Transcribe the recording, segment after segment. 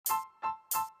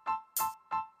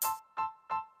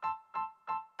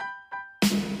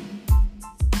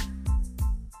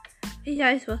Hey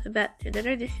guys, welcome back to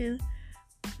another edition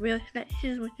of Real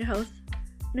Connections with your host,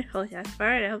 Nicole Jasper,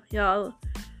 and I hope y'all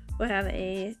will have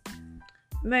a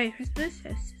Merry Christmas.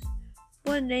 It's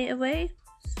one day away.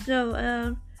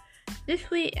 So, this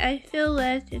week I feel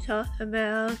led to talk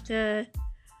about a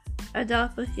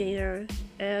doppelganger.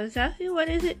 Exactly what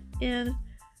is it in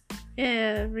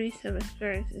recent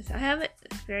experiences. I haven't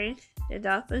experienced a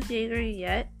doppelganger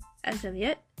yet, as of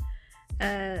yet,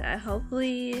 and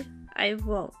hopefully I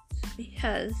won't,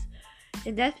 because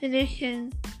the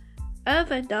definition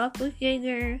of a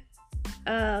doppelganger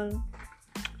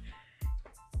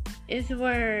is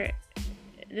where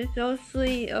the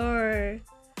ghostly or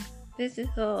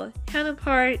physical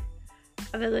counterpart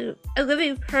of a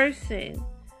living person,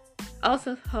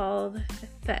 also called a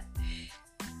fetish.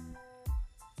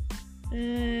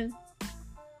 And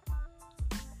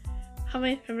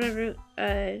coming from the root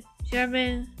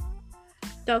German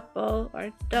doppel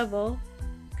or double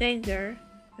ganger,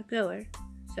 a goer.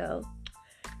 So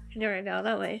you know it now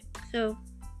that way. So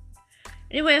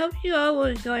anyway, I hope you all will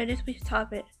enjoy this week's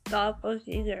topic,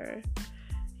 doppelganger.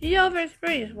 If you ever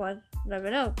experienced one, let me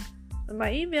know. And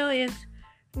my email is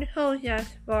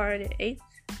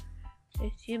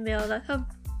nicolejasper8@gmail.com.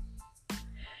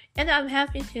 And I'm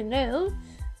happy to know,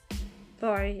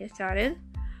 before I get started,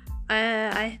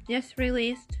 I just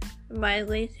released my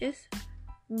latest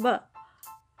book.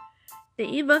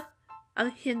 The ebook on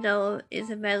Kindle is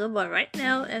available right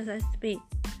now as I speak,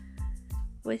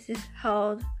 which is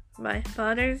called My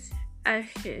Father's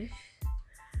Ashes.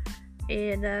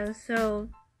 And so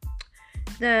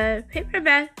the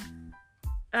paperback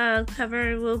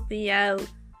cover will be out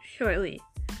shortly,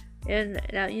 and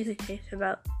that usually takes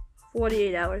about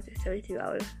 48 hours or 72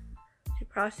 hours to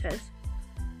process.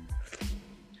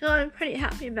 So I'm pretty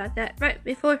happy about that. Right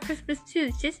before Christmas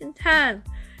too, just in time.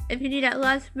 If you need that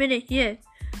last minute gift,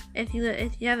 if you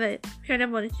have a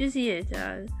paranormal enthusiast,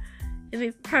 it'd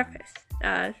be perfect.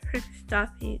 Perfect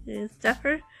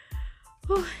stuffer.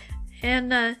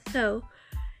 And so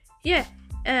yeah,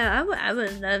 I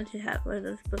would love to have one of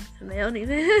those books in my own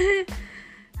even.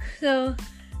 So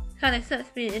kind of sucks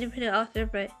being an independent author,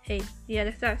 but hey, you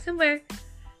gotta start somewhere.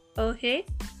 Okay,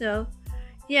 so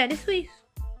yeah, this week's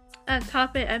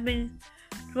topic, I've been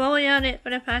dwelling on it for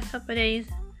the past couple of days,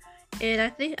 and I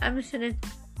think I'm just gonna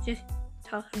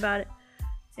talk about it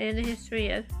and the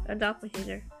history of a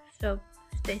doppelganger. So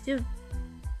stay tuned.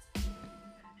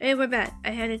 And we're back.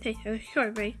 I had to take a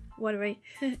short break, water break.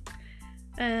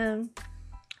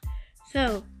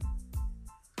 So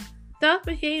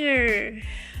doppelganger.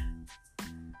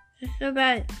 Let's go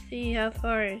back to see how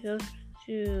far it goes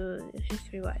to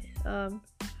history-wise.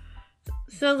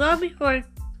 So long before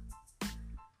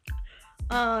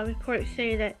reports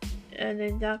say that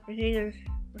the doppelgangers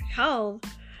were called,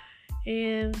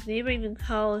 and they were even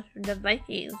called the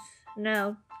Vikings.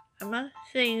 Now, I'm not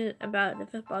saying about the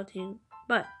football team,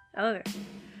 but however,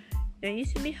 they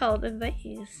used to be called the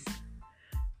Vikings.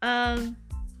 From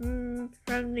the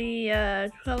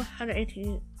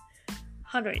 1200s,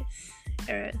 1800s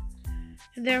era.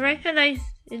 They recognized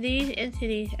these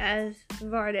entities as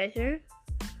Vardager.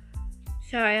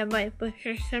 Sorry, I might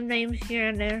butcher some names here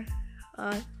and there.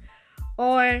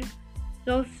 Or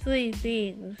ghostly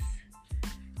beings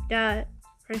that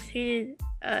preceded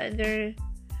their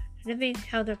living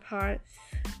counterparts,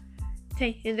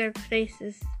 taking their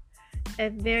places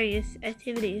at various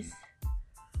activities.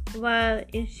 While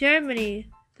in Germany,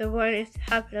 the word is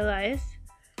capitalized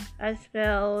and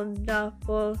spelled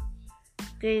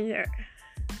doppelganger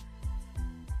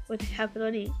with a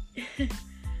capital E.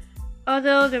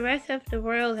 Although the rest of the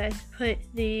world has put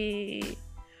the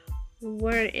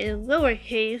word in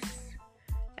lowercase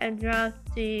and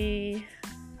dropped the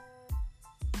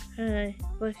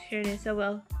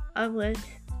omelet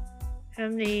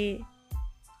from the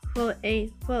quote a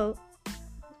quote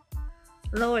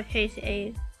lowercase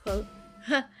a quote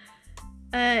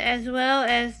as well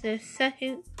as the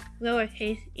second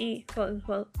lowercase e quote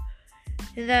unquote.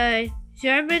 The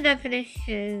German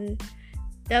definition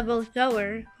double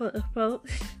goer quote unquote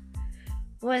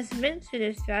was meant to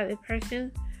describe a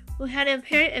person who had an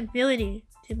apparent ability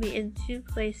to be in two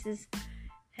places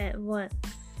at once.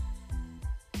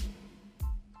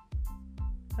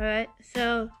 Alright,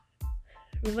 so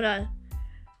moving on.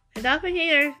 The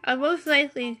doppelgangers are most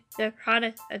likely the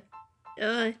product of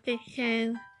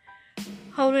fiction,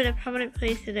 holding a prominent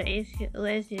place in the ancient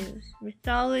legends,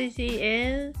 mythology,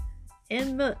 and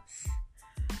books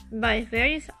by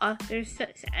various authors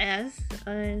such as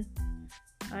I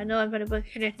know I'm gonna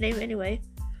butcher his name anyway.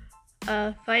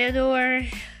 Fyodor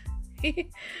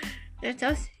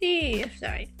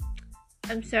Dostoevsky.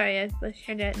 I'm sorry, I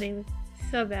butchered that name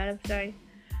so bad, I'm sorry.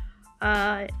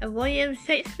 William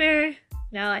Shakespeare.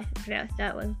 Now I can pronounce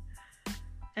that one.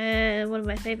 And one of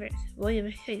my favorites,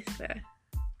 William Shakespeare.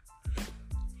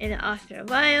 And Oscar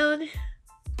Wilde,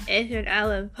 Edgar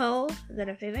Allan Poe,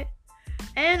 another favorite.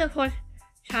 And of course,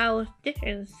 Charles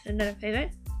Dickens, another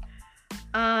favorite.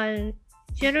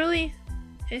 Generally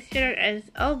considered as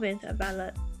omens about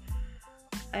luck.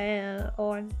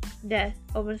 Or death,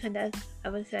 omens of death, I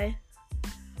would say.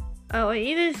 Or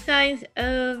even signs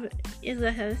of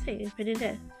illness, I would say, impending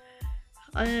death.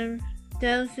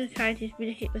 Those who try to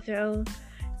communicate with their own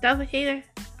doppelganger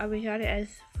are regarded as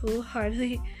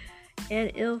foolhardy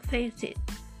and ill-fated.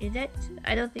 In that,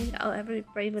 I don't think I'll ever be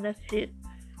brave enough to do.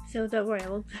 So don't worry,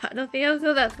 I don't think I'll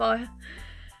go that far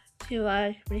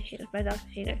to communicate with my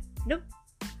doppelganger. Nope.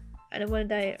 I don't want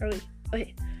to die early.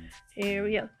 Okay, here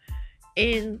we go.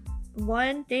 In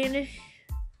one Danish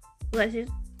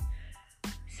legend,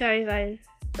 sorry if I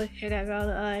butchered that wrong,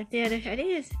 Danish, I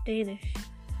think it's Danish,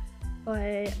 but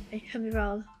I could be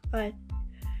wrong, but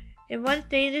in one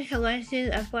Danish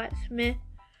legend, a blacksmith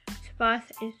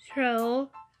spots a troll,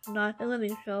 not a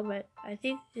living troll, but I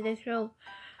think it's a troll,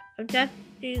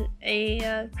 abducting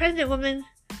a pregnant woman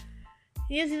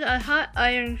using a hot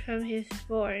iron from his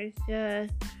forge. The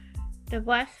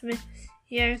blacksmith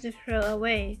scares the troll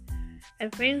away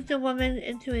and brings the woman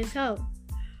into his home.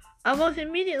 Almost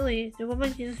immediately, the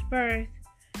woman gives birth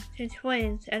to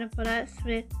twins, and the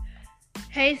blacksmith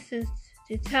hastens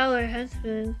to tell her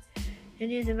husband the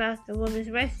news about the woman's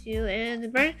rescue and the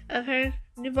birth of her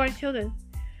newborn children.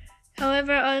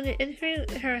 However, on entering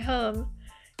her home,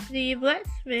 the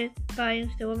blacksmith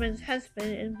finds the woman's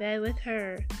husband in bed with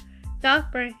her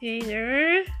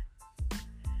doppelganger.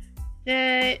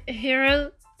 The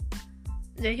hero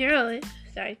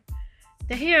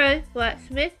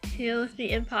blacksmith kills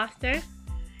the imposter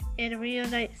and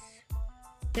reunites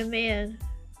the man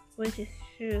with his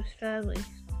true family.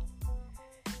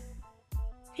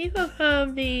 People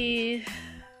from the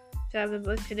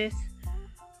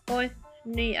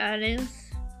Orkney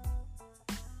Islands,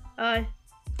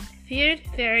 feared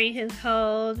fairy has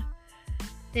called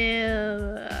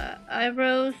them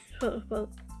eyebrows,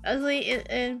 ugly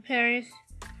in Paris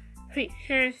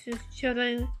creatures whose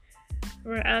children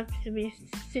were apt to be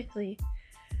sickly.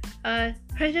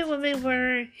 Pregnant women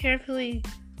were carefully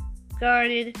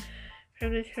guarded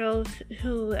from the trolls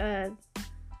who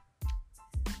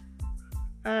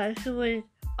would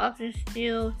often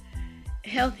steal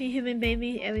healthy human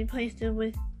babies and replace them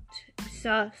with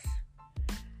sauce.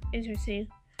 Interesting.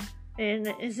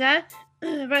 And is that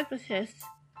represents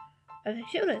of the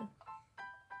children?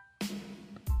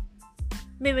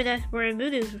 Maybe that's where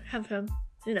voodoo come from.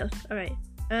 Who knows? Alright.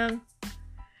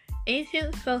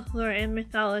 Ancient folklore and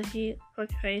mythology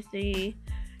portrays the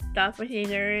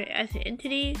doppelganger as an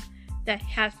entity that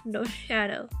has no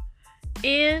shadow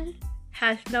and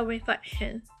has no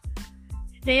reflection.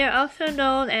 They are also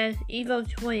known as evil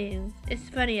twins. It's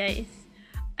funny,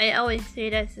 I always say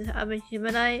that since I'm a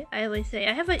Gemini, I always say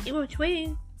I have an evil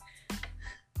twin.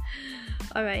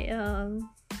 Alright,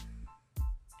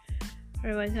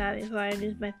 for one time before I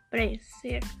lose my brains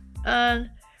here.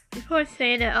 Reports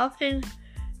say that often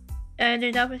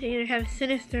the doppelgangers have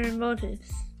sinister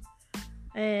motives.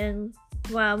 And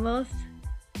while most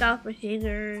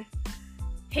doppelganger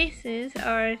cases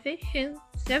are fiction,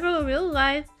 several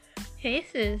real-life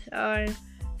cases are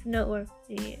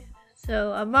noteworthy.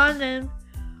 So among them,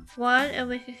 one of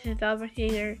which is a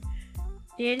doppelganger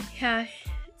did cast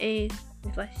a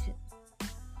reflection.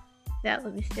 That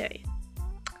would be scary.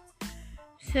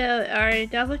 So are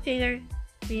doppelgangers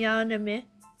beyond the myth?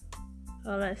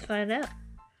 Well, let's find out.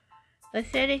 Let's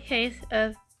say the case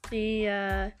of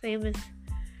the famous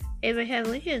Abraham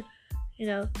Lincoln,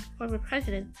 former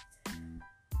president.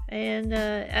 And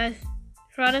as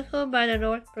chronicled by the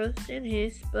Northbrook in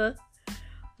his book,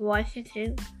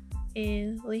 Washington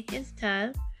in Lincoln's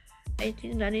Time,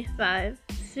 1895,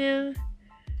 soon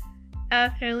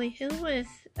after Lincoln was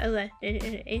elected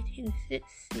in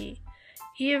 1860,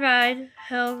 he arrived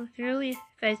home thoroughly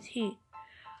fatigued.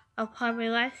 Upon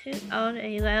relaxing on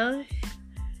a lounge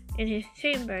in his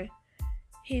chamber,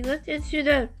 he looked into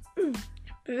the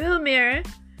blue mirror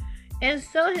and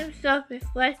saw himself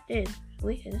reflected,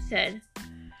 Lincoln said,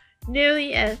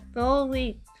 nearly at full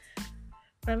length.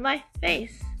 But my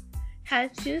face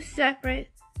had two separate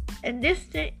and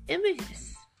distinct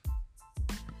images.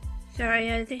 Sorry,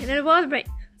 I had to take another water break.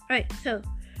 Right, so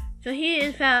he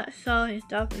in fact saw his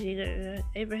doppelganger,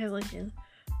 Abraham Lincoln,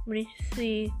 when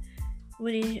he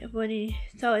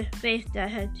saw his face that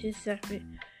had two separate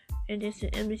and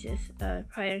distinct images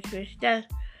prior to his death.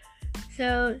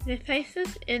 So the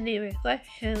faces in the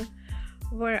reflection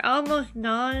we're almost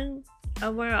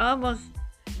we're almost,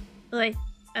 like,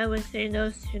 I would say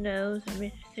nose to nose. I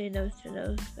mean to say nose to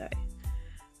nose, sorry.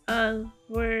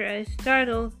 We're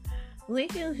startled.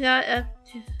 Lincoln got up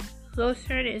to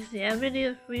closer to examine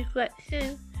the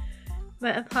reflection,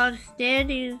 but upon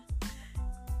standing,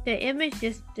 the image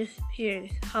just disappeared.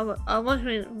 Almost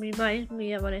reminds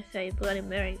me of when I say Bloody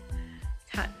Mary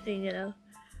type thing, you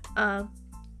know.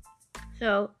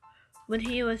 So when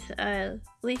he was,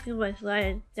 Lincoln was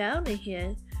lying down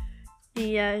again,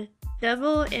 the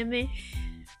double image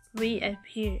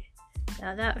reappeared.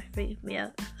 Now that would freak me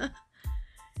out.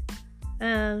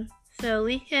 So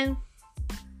Lincoln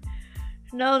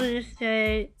noticed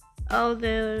that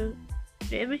although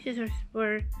the images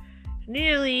were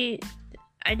nearly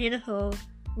identical,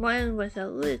 one was a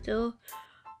little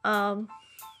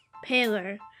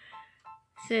paler,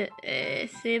 say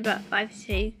about 5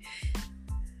 shades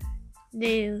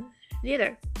than the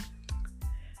other.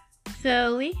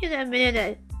 So Lincoln admitted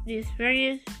that the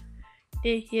experience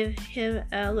did give him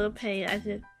a little pain, as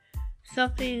if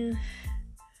something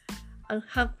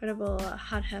uncomfortable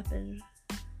had happened.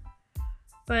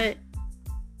 But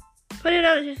put it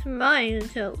out of his mind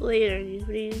until later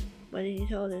evening when he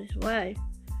told his wife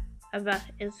about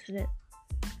the incident.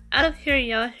 Out of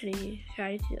curiosity,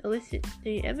 trying to elicit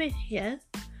the image again,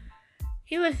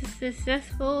 he was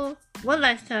successful one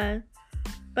last time,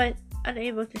 but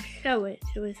unable to show it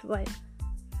to his wife.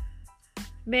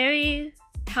 Mary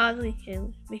Todd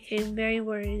Lincoln became very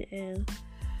worried and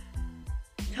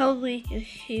told Lincoln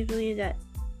chiefly that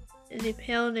the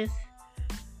paleness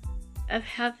of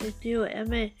having to do an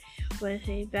image was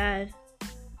a bad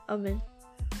omen,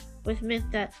 which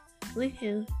meant that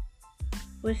Lincoln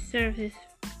would serve his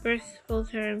first full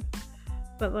term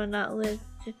but will not live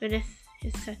to finish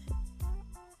his second.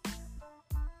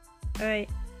 Alright,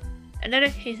 another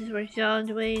case is where John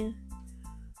Duane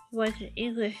was an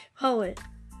English poet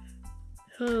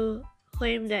who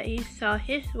claimed that he saw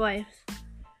his wife's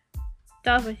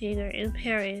doppelganger in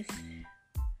Paris.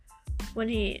 When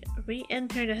he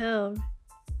re-entered the home,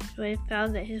 Duane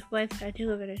found that his wife had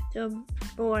delivered a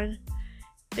stillborn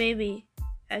baby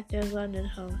at their London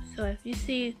home. So if you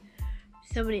see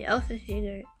somebody else's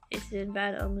ganger, it's in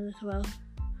bad omen as well.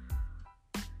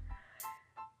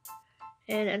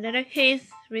 And another case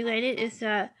related is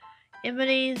that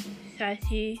Emily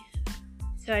Satie,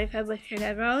 sorry if I butchered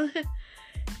that wrong,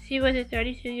 she was a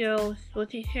 32-year-old school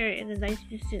teacher in the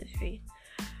 19th century.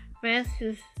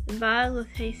 France's bad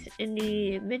location in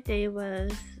the midday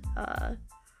was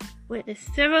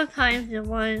witnessed several times in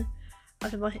one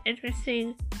of the most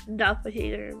interesting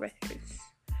doppelganger records.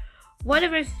 One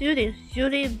of her students,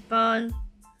 Julie Bond,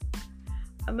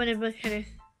 I'm gonna butcher this,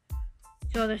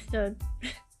 Jonathan,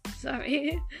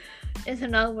 sorry, it's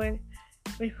an old word,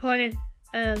 reported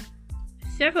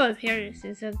several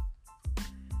appearances of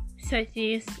such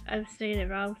these, I'm saying it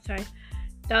wrong, sorry,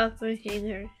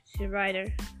 doppelganger to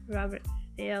writer Robert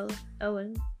Dale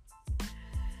Owen.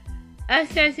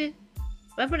 As Jason,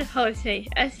 I'm gonna call it Sage,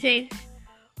 as Sage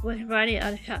was writing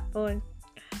on the chalkboard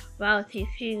while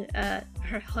teaching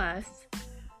her class,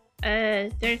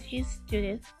 13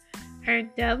 students, her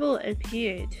double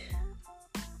appeared.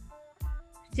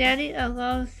 Standing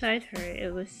alongside her,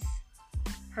 it was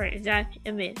her exact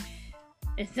image,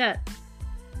 except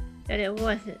that it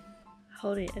wasn't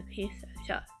holding a piece of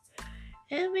chalk.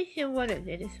 And it makes you wonder,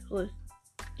 did the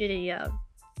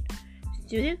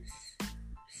students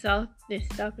saw this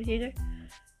doppelganger?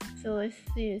 So let's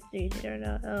see if they did or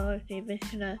not, or if they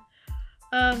mentioned that.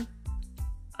 On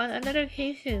another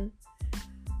occasion,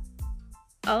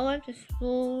 all of the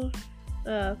school's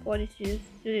 42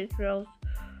 student girls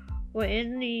were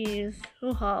in the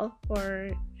school hall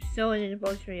for sewing in the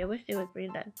poetry. I wish they would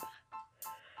bring that back.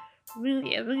 I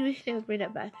really wish they would bring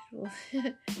that back to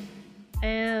school.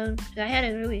 And I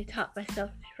hadn't really taught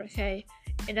myself to crochet,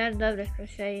 and I love to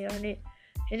crochet on it.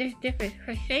 And it's different.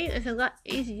 Crocheting is a lot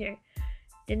easier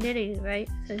than knitting, right?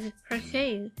 So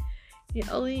crocheting, you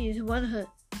only use one hook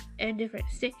and different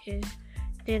stitches.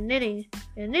 Then knitting,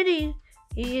 you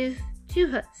use 2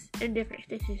 hooks and different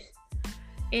stitches.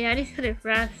 And I just couldn't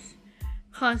grasp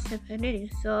concept of knitting,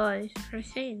 so it's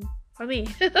crocheting for me.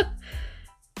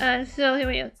 So here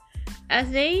we go. As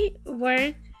they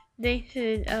worked, they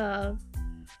could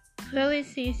clearly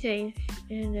see Sage,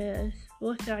 and the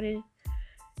school started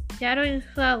gathering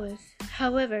flowers.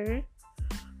 However,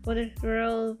 when the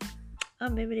girl,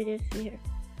 maybe they didn't see her.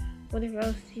 When the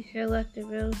girl's teacher left the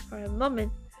room for a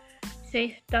moment,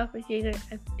 Sage's doppelganger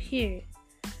appeared,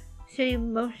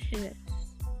 sitting motionless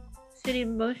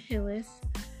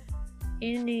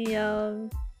in the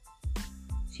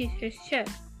teacher's chair.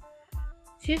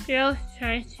 Two girls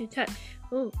trying to touch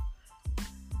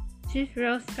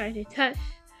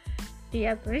the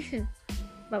apparition,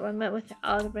 but were met with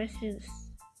all the apparitions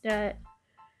that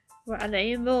were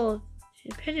unable to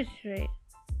penetrate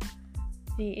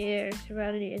the air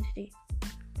surrounding the entity.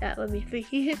 That would be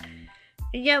freaky.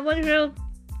 And yet one girl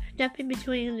stepping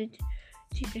between the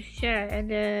teacher's chair and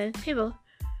the table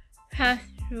passed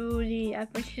through the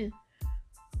apparition,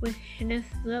 which then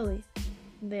slowly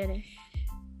vanished.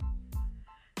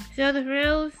 So the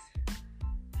girls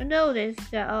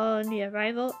noticed that on the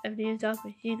arrival of the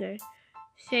doppelganger,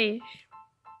 Sage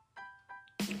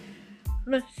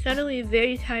looked suddenly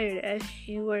very tired as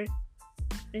she worked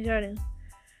the garden.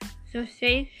 So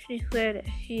Sage declared that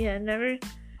she had never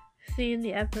seen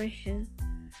the apparition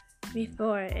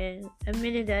before and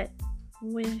admitted that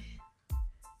when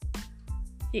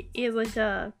it was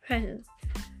present,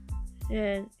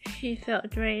 and she felt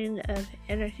drained of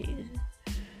energy.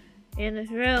 And the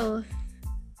girls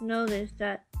noticed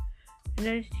that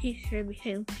another teacher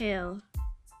became pale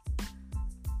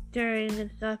during the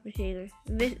doppelganger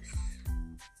visits.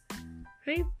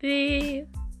 Creepy.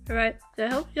 Alright, so I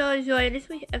hope y'all enjoyed this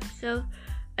week's episode.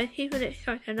 I'm keeping it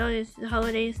short. I know it's the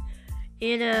holidays,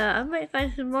 and I might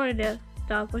find some more of the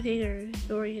doppelganger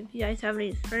stories if you guys have any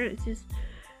experiences.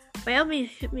 By all means,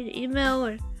 shoot me an email,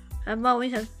 or I'm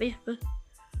always on Facebook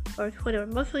or Twitter,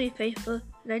 mostly Facebook,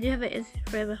 and I do have an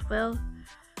Instagram as well.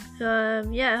 So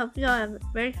yeah, I hope y'all have a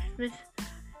Merry Christmas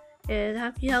and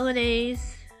Happy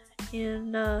Holidays,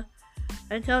 and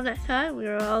until next time,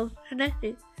 we're all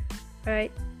connected.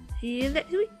 Alright, see you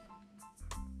next week.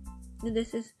 And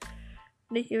this is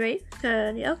Nikki Ray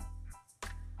signing off.